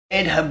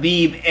Ed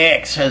Habib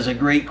X has a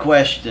great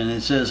question.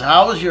 It says,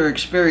 how was your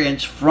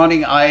experience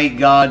fronting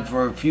Eyehategod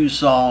for a few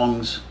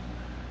songs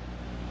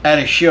at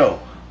a show?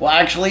 Well,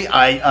 actually,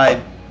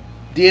 I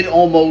did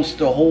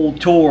almost a whole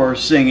tour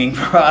singing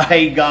for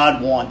Eyehategod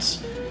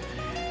once.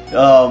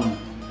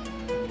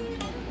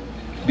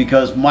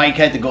 Because Mike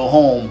had to go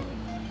home.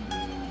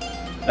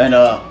 And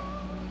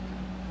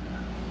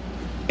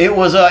it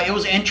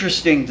was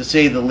interesting, to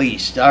say the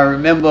least. I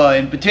remember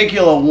in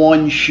particular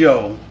one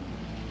show.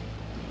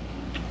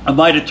 I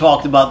might have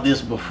talked about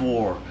this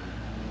before.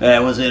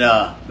 It was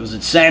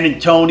in San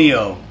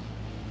Antonio,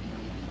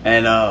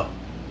 and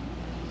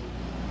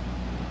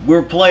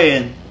we're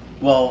playing.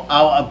 Well,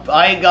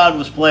 Eyehategod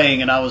was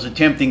playing, and I was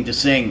attempting to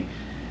sing,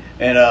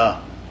 and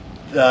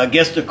I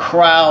guess the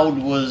crowd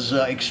was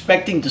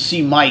expecting to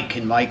see Mike,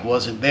 and Mike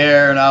wasn't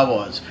there, and I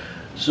was.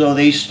 So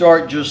they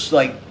start just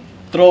like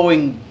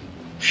throwing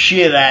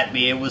shit at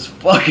me. It was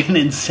fucking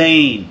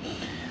insane.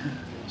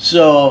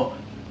 So.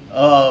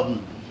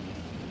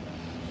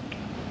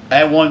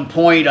 At one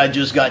point, I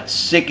just got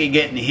sick of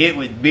getting hit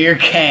with beer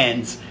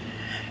cans,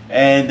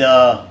 and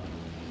so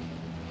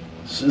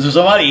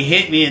somebody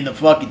hit me in the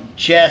fucking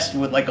chest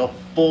with like a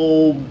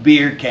full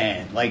beer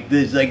can. Like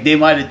this, like they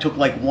might have took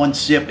like one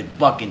sip and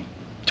fucking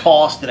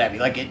tossed it at me.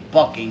 Like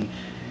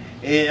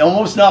it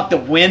almost knocked the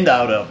wind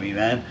out of me,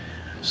 man.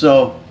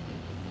 So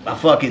I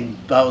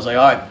was like,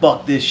 all right,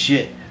 fuck this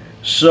shit.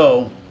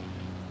 So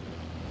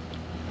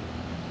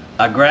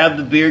I grabbed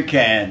the beer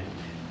can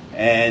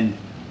and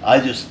I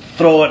just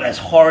throw it as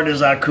hard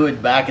as I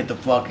could back at the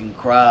fucking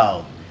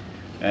crowd.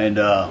 And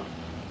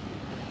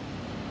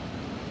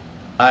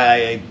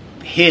I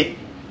hit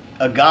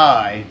a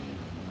guy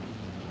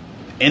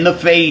in the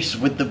face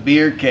with the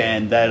beer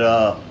can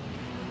that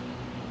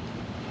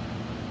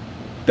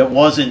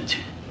wasn't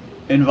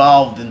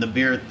involved in the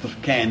beer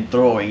can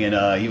throwing,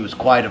 and he was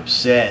quite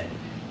upset.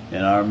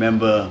 And I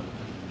remember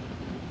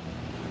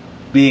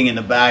being in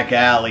the back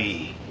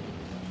alley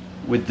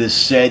with this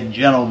said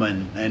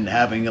gentleman and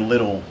having a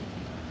little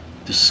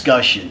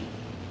discussion.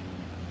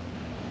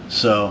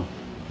 So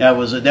that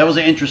was an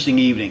interesting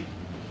evening.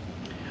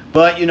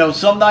 But you know,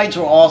 some nights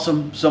were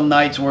awesome, some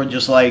nights were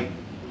just like,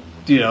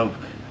 you know,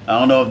 I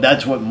don't know if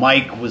that's what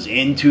Mike was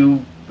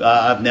into.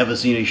 I've never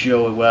seen a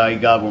show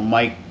where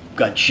Mike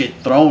got shit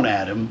thrown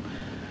at him,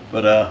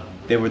 but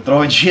they were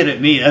throwing shit at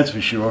me, that's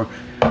for sure.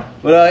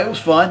 But it was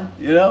fun,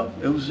 you know.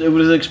 It was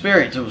an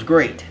experience. It was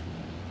great.